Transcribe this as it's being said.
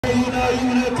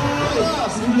you the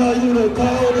coldest. You know you the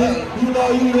coldest. You know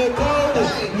you the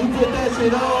coldest. You put that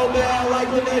shit on, man. I like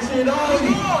when that shit on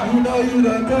you. You know you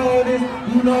the coldest.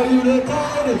 You know you the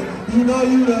coldest. You know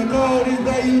you the coldest,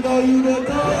 baby. You know you the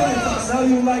coldest. I know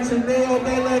you like Chanel,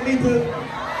 man. Let me put.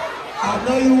 I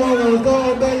know you want those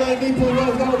gold, baby. Let me put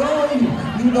those gold on you.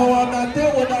 You know I'm not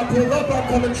there when I pull up. I'm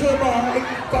coming trim, alright.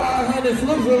 500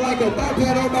 sloops look like a biped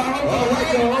on my own.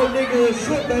 Alright, your old nigga is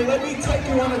shit, baby. Let me take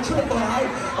you on a trip, alright.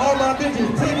 All my bitches,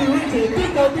 pretty rich and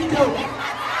big no be dope.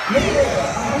 Yeah,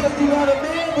 I heard you got a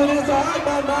man, but it's alright,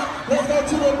 mama. Let's go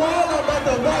to the mall. I'm about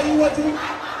to buy you what you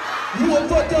would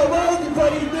fuck your rose before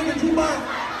these niggas you might.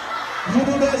 You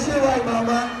do that shit right,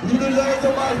 mama. You deserve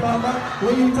so much, mama.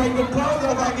 When you take the clothes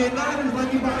off, I get 90s,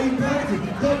 let me buy you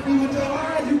pants. Don't be with your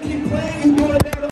eyes, you keep playing, you doing that.